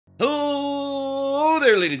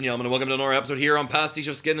there, ladies and gentlemen, and welcome to another episode here on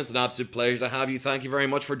Pasticheofskin. It's an absolute pleasure to have you. Thank you very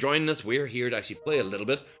much for joining us. We're here to actually play a little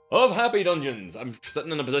bit of Happy Dungeons. I'm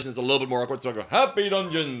sitting in a position that's a little bit more awkward, so I go, Happy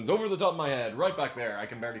Dungeons, over the top of my head, right back there. I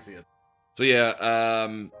can barely see it. So yeah,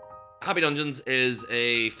 Happy Dungeons is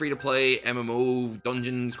a free-to-play MMO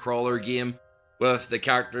dungeons crawler game with the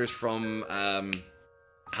characters from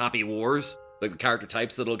Happy Wars, like the character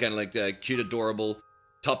types that'll kind of like cute, adorable,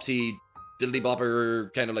 topsy diddly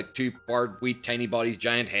bopper, kind of like two-part, wee, tiny bodies,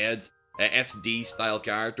 giant heads, SD style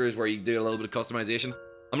characters where you do a little bit of customization.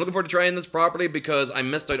 I'm looking forward to trying this properly because I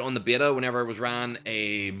missed out on the beta whenever it was ran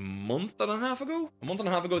a month and a half ago. A month and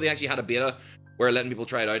a half ago, they actually had a beta where letting people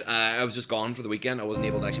try it out. I was just gone for the weekend. I wasn't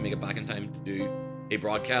able to actually make it back in time to do a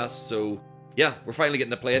broadcast. So yeah, we're finally getting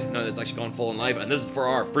to play it now that it's actually gone full and live. And this is for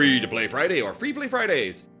our free-to-play Friday or free-play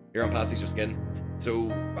Fridays here on Pasticheofskin.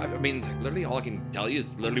 So, I mean, literally all I can tell you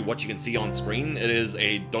is literally what you can see on screen. It is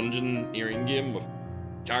a dungeoneering game with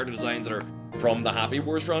character designs that are from the Happy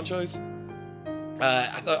Wars franchise.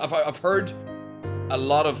 I've heard a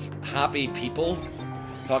lot of happy people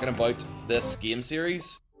talking about this game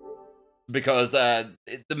series because the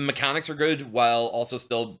mechanics are good while also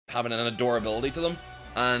still having an adorability to them.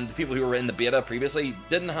 And the people who were in the beta previously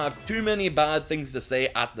didn't have too many bad things to say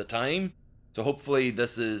at the time. So hopefully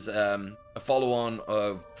this is a follow-on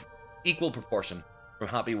of equal proportion from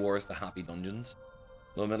Happy Wars to Happy Dungeons.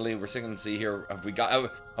 Though admittedly, we're sitting and see here, have we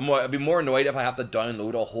got... I'd be more annoyed if I have to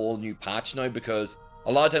download a whole new patch now, because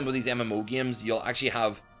a lot of times with these MMO games, you'll actually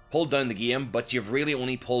have pulled down the game, but you've really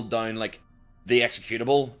only pulled down like the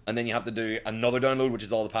executable, and then you have to do another download, which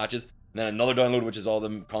is all the patches, and then another download, which is all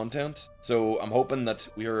the content. So I'm hoping that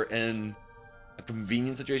we're in a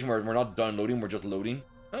convenient situation where we're not downloading, we're just loading.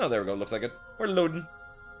 Oh, there we go. Looks like it. We're loading.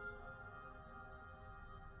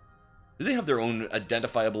 Do they have their own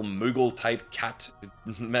identifiable Moogle-type cat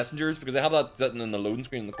messengers? Because they have that sitting in the loading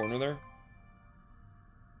screen in the corner there.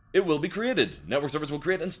 It will be created. Network servers will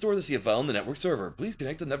create and store the CF file on the network server. Please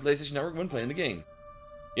connect to the PlayStation Network when playing the game.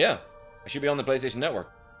 Yeah, I should be on the PlayStation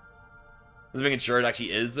Network. Just making sure it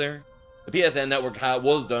actually is there. The PSN network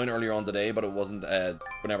was down earlier on today, but it wasn't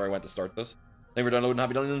whenever I went to start this. Thank you for downloading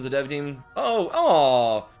Happy Dungeons, the dev team.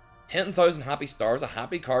 Oh, 10,000 happy stars, a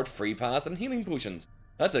happy card, free pass, and healing potions.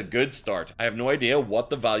 That's a good start. I have no idea what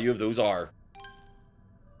the value of those are.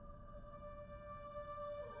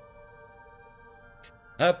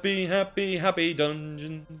 Happy, happy, happy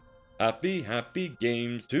dungeons. Happy, happy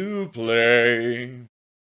games to play.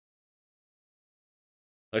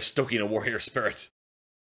 I'm stoking a warrior spirit.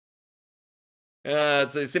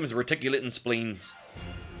 It's the same as reticulating spleens.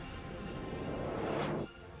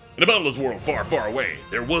 In a boundless world far, far away,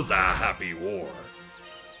 there was a happy war.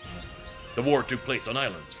 The war took place on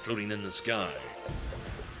islands floating in the sky.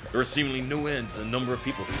 There was seemingly no end to the number of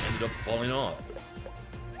people who ended up falling off.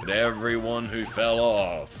 But everyone who fell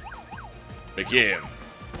off became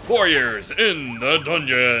warriors in the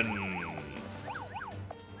dungeon.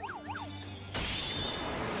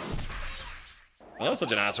 Well, that was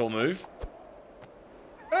such an asshole move.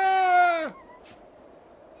 Ah!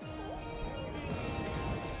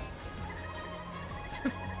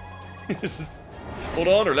 This is... Hold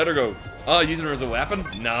on or let her go. Oh, using her as a weapon?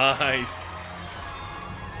 Nice.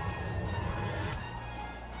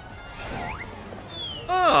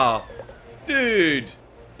 Oh, dude.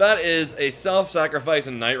 That is a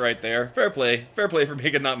self-sacrificing knight right there. Fair play. Fair play for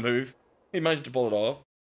making that move. He managed to pull it off.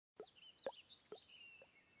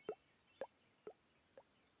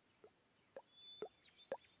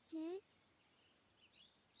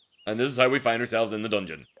 And this is how we find ourselves in the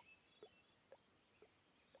dungeon.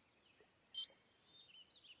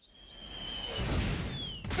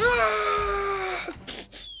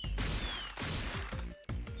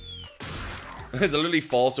 They literally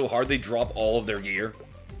fall so hard they drop all of their gear.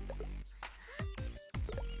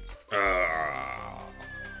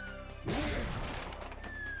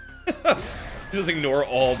 Just ignore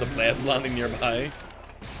all the plebs landing nearby.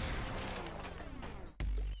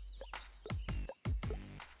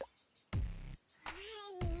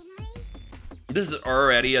 This is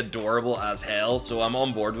already adorable as hell, so I'm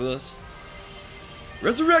on board with this.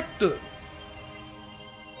 Resurrected!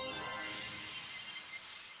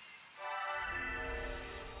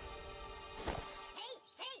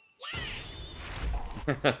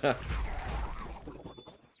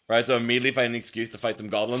 Right, so immediately find an excuse to fight some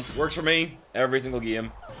goblins. Works for me every single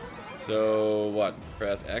game. So what?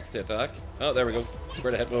 Press X to attack. Oh, there we go.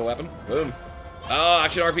 Square to hit with a weapon. Boom. Oh,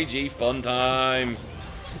 action RPG, fun times.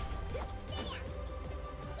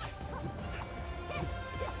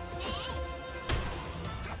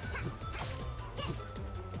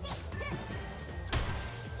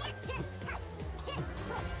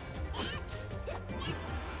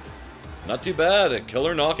 Not too bad. A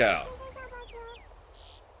killer knockout.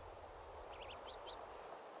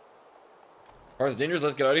 Car's dangerous.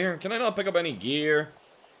 Let's get out of here. Can I not pick up any gear?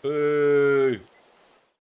 Boo.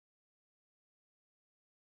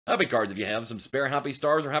 Happy cards. If you have some spare happy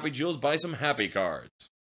stars or happy jewels, buy some happy cards.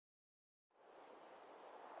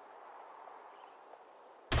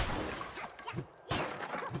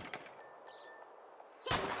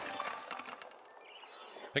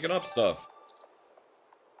 Picking up stuff.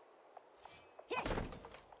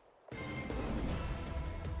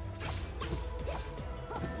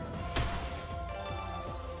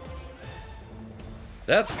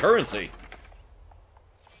 That's currency.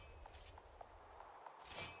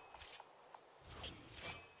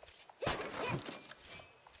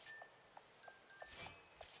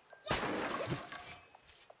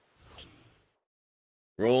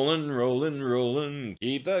 Rolling, rolling, rolling.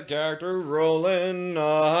 Keep that character rolling.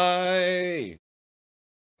 Aye.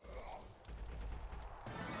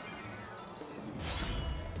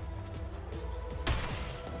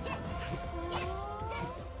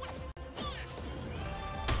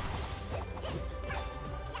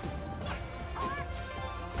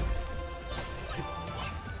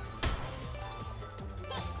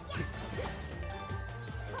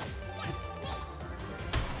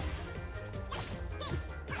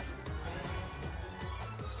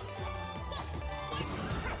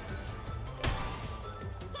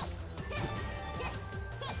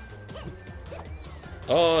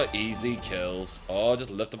 Oh, easy kills. Oh, just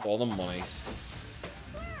lift up all the monies.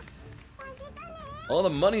 All the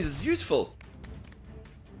monies is useful.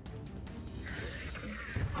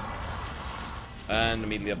 And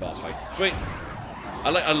immediately a boss fight. Sweet.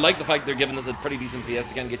 I like the fact they're giving us a pretty decent PS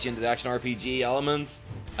to kind of get you into the action RPG elements.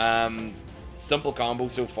 Simple combo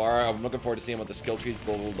so far. I'm looking forward to seeing what the skill trees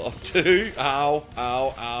build up to. Ow,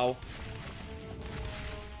 ow, ow.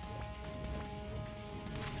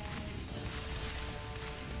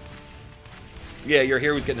 Yeah, your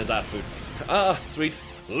hero's getting his ass booted. Ah, sweet.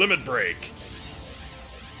 Limit break.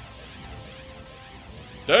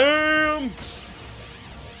 Damn!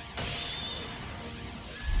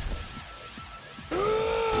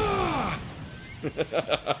 Ah!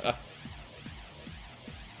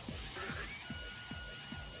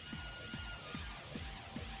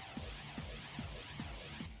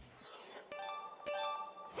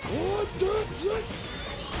 What the...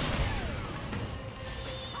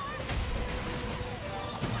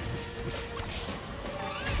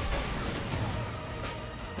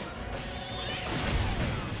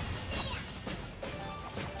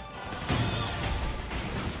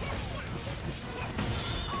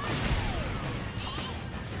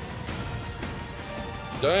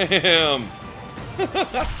 Damn!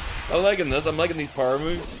 I'm liking this. I'm liking these power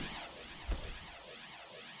moves.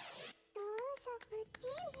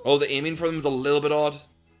 Oh, the aiming for them is a little bit odd.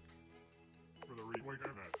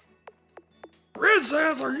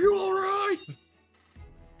 Princess, are you alright?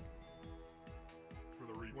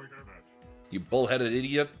 You bullheaded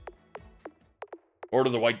idiot.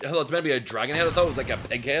 Order the white... Oh, it's meant to be a dragon head. I thought it was like a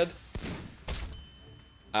pig head.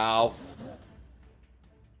 Ow.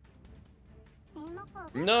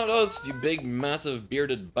 No, no, it's you big, massive,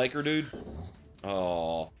 bearded biker dude.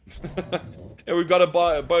 Oh. And we've got a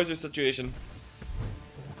Bowser situation.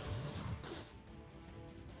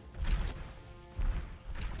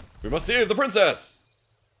 We must save the princess!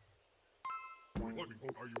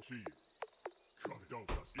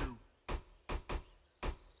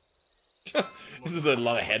 This is a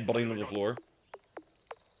lot of headbutting on the floor.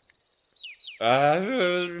 I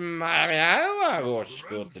was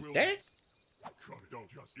good today. Don't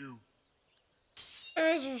just you.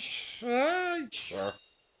 Sure.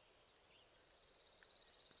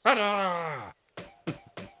 Ta-da! Give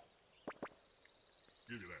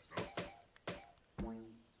you that, no?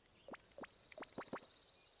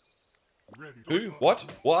 Who? What?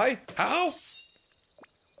 Why? How?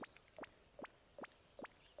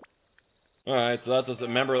 Alright, so that's a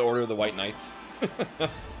member of the Order of the White Knights.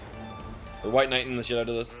 We're White Knighting the shit out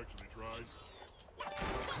of this.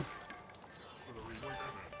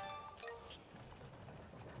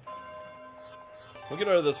 We'll get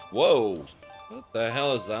out of this. Whoa. What the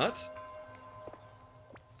hell is that?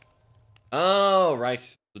 Oh,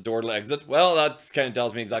 right. The door to exit. Well, that kind of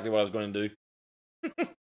tells me exactly what I was going to do.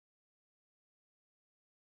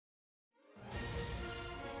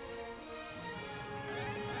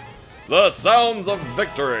 The sounds of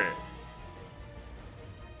victory.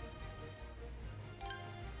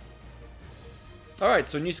 Alright,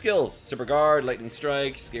 so new skills. Super Guard, Lightning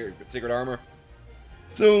Strike, Sacred Armor.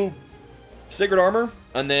 So... Sacred Armor,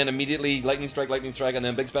 And then immediately lightning strike, and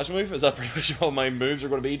then big special move. Is that pretty much all my moves are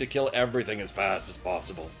going to be? To kill everything as fast as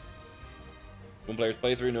possible. One player's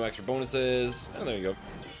playthrough, no extra bonuses. And there you go.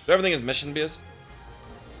 So everything is mission based.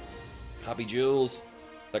 Happy Jewels,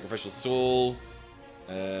 Sacrificial Soul,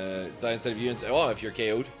 die instead of units. Oh, if you're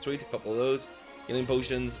KO'd, sweet, a couple of those. Healing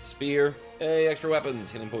Potions, Spear, hey, extra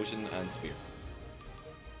weapons, Healing Potion, and Spear.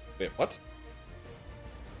 Wait, what?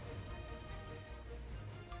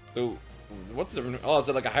 So, what's the difference? Oh, is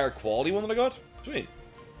it like a higher quality one that I got? Sweet.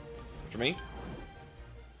 For me.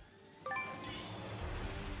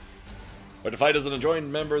 But if I doesn't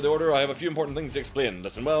join member of the order, I have a few important things to explain.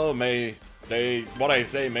 Listen well, what I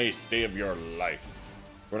say may save your life.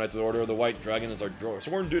 For Knights of the Order of the White Dragon is our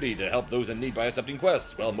sworn duty to help those in need by accepting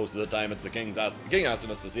quests. Well, most of the time it's the king asking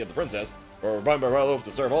us to save the princess, or we're bound by royal oath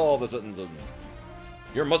to serve all the citizens.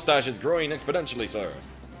 Your mustache is growing exponentially, sir.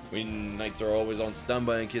 We knights are always on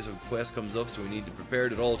standby in case a quest comes up, so we need to be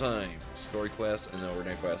prepared at all times. Story quests and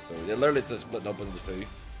ordinary quests. So literally it's splitting up into two.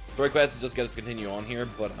 Story quests is just get us to continue on here,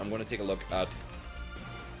 but I'm going to take a look at...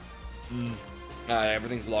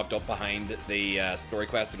 everything's locked up behind the story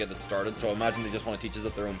quest to get it started, so I imagine they just want to teach us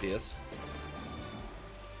at their own pace.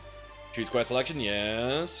 Choose quest selection,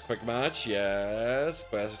 yes. Quick match, yes.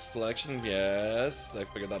 Quest selection, yes. I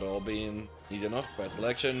figured that all being easy enough. Quest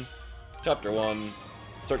selection. Chapter 1.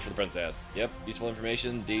 Search for the princess. Yep. Useful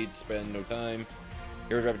information. Deeds. Spend no time.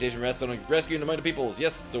 Hero's reputation rests on rescuing the minded peoples.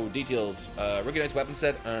 Yes. So details. Rookie Knight's weapon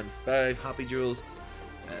set and 5 happy jewels.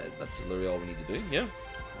 That's literally all we need to do. Yeah.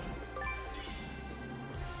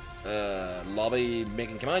 Lobby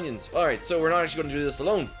making companions. Alright, so we're not actually going to do this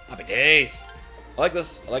alone. Happy days. I like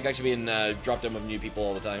this. I like actually being dropped in with new people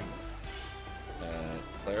all the time.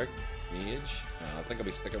 Cleric, mage. I think I'll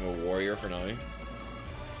be sticking with warrior for now.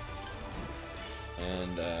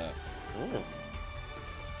 And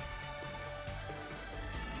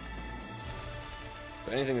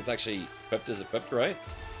anything that's actually equipped is equipped, right?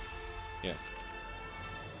 Yeah.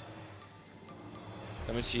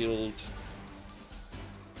 Damage shield.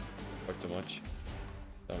 Quite so much.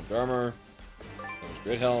 Damage armor. Damage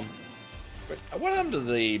great helm. Wait, what happened to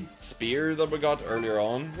the spear that we got earlier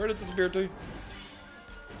on? Where did the spear to?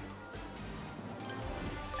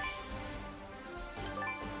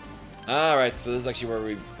 Alright, so this is actually where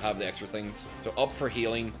we have the extra things. So up for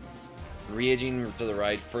healing, raging to the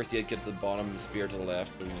right, first aid kit to the bottom, spear to the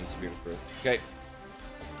left, we need spear to through. Okay.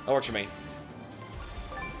 That works for me.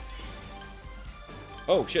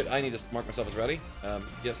 Oh shit, I need to mark myself as ready.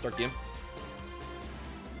 Yeah, start game.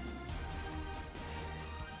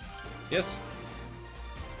 Yes.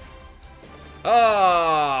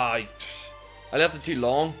 Ah, I left it too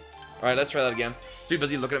long. Alright, let's try that again. Too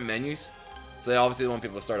busy looking at menus. So they obviously want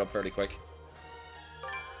people to start up fairly quick.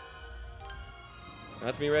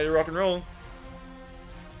 That's me ready to rock and roll.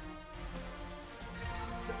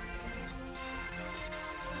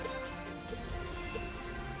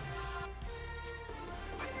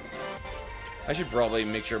 I should probably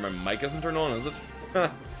make sure my mic isn't turned on, is it?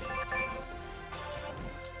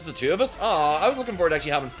 Just the two of us? Aw, I was looking forward to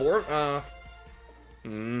actually having 4.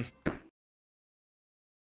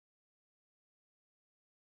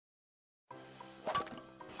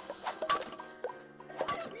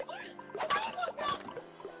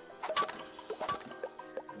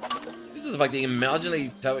 This is like the imaginary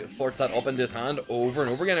force that up into his hand over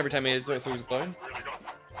and over again every time he throws it down.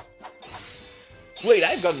 Wait,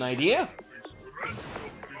 I've got an idea.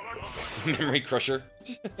 Memory crusher.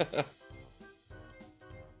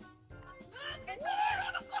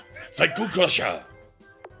 Psycho crusher.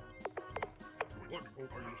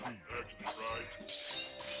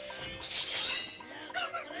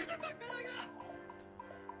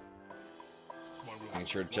 Make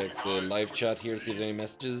sure to check the live chat here to see if there's any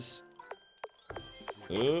messages.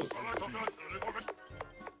 Oh.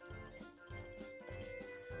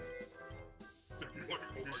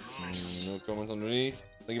 No comments underneath.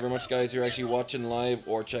 Thank you very much, guys, who are actually watching live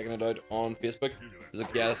or checking it out on Facebook. There's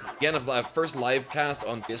a guest, again, a first live cast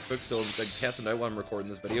on Facebook, so I'm like, testing out while I'm recording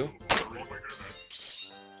this video.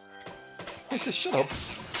 Just shut up.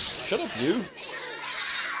 Shut up, you.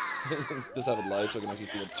 Just have it live so I can actually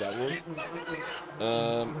see what the chat was.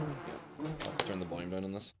 I'll turn the volume down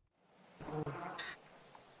on this.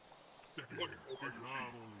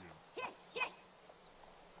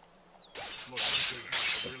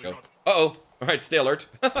 There we go. Uh-oh. Alright, stay alert.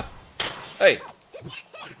 Hey.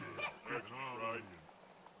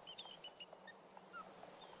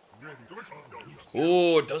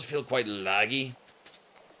 Oh, it does feel quite laggy.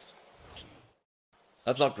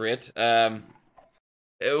 That's not great. That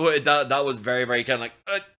was very, very kind of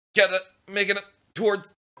like, get it, making it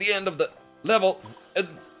towards the end of the level.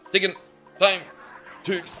 It's taking time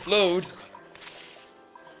to load.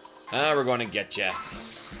 Ah, we're gonna get ya.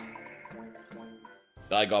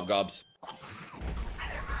 Die, gob gobs.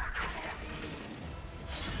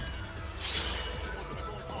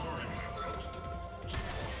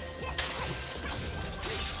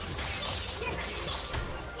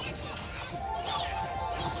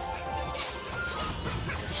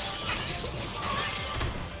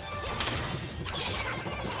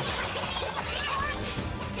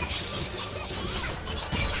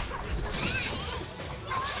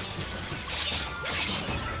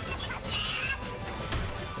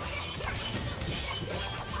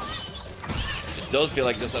 It does feel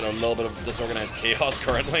like this at a little bit of disorganized chaos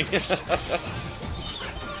currently.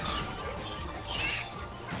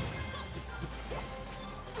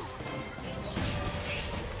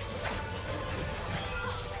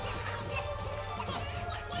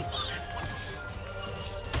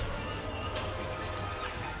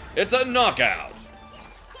 It's a knockout.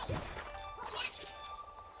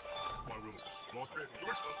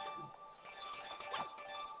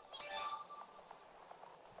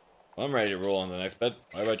 I'm ready to roll on the next bit.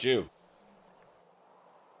 How about you?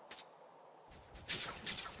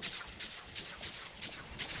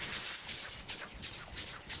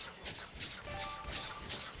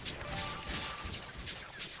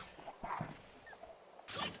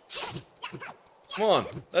 Come on,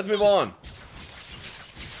 let's move on.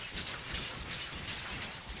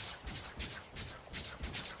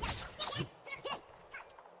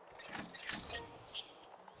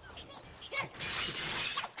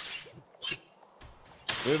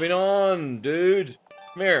 Moving on, dude.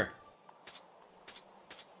 Come here.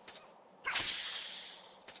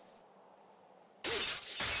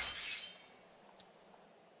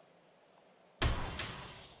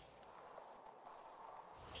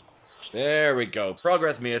 There we go.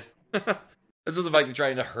 Progress made. This is the fact that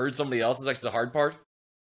trying to hurt somebody else is actually the hard part.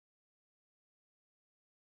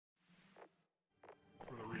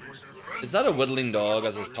 Is that a whittling dog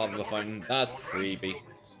as it's top of the fountain? That's creepy.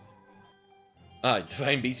 Ah,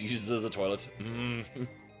 Divine Beast uses it as a toilet.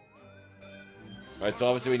 Right, so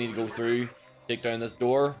obviously we need to go through, take down this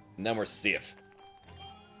door, and then we're safe.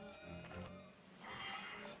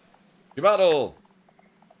 To battle!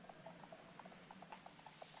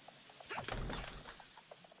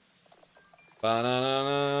 Ba-na-na-na.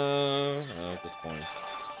 Oh, at this point.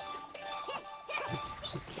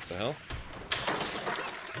 What the hell?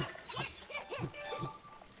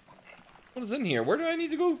 What is in here? Where do I need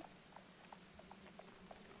to go?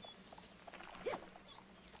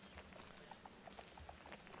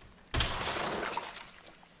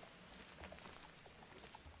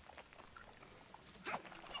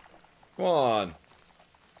 Come on.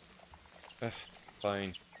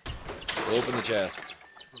 Fine. We'll open the chest.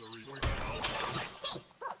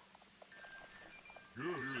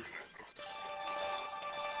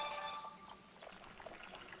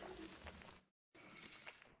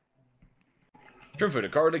 Trimfoot, a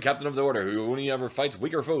cowardly captain of the order who only ever fights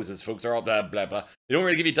weaker foes. His folks are all blah blah blah. They don't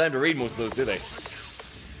really give you time to read most of those, do they?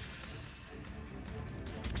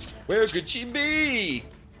 Where could she be?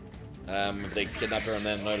 If they kidnapped her and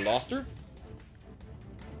then now lost her?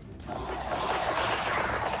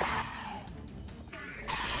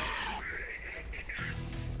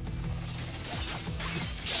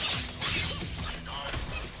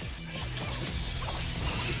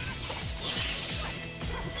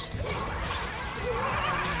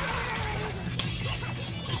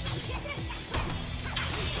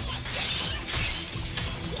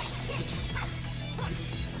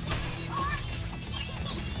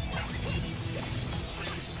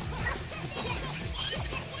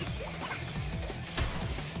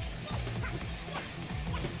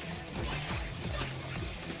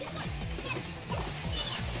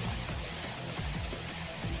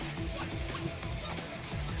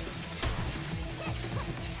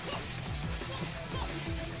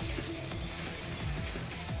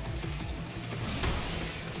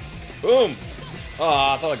 Boom!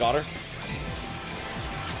 Ah, I thought I got her.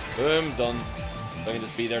 Boom, done. If I can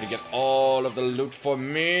just be there to get all of the loot for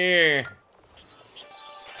me.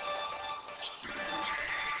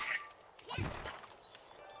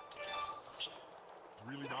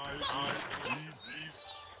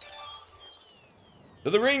 To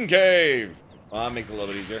the ring cave! Well, that makes it a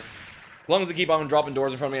little bit easier. As long as they keep on dropping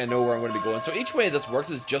doors in front of me, I know where I'm going to be going. So each way this works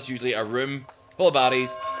is just usually a room full of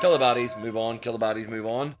baddies, kill the baddies, move on, kill the baddies, move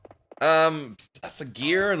on. That's a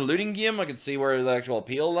gear and looting game. I can see where the actual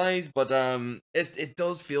appeal lies, but it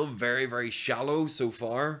does feel very, very shallow so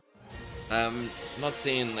far. I'm not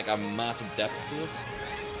seeing like a massive depth to this.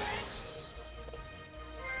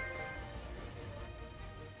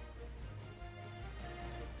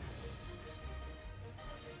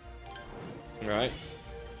 Right.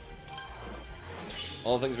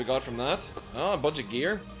 All the things we got from that. Oh, a bunch of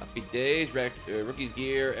gear. Happy days, rookie's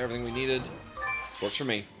gear, everything we needed. Works for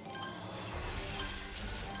me.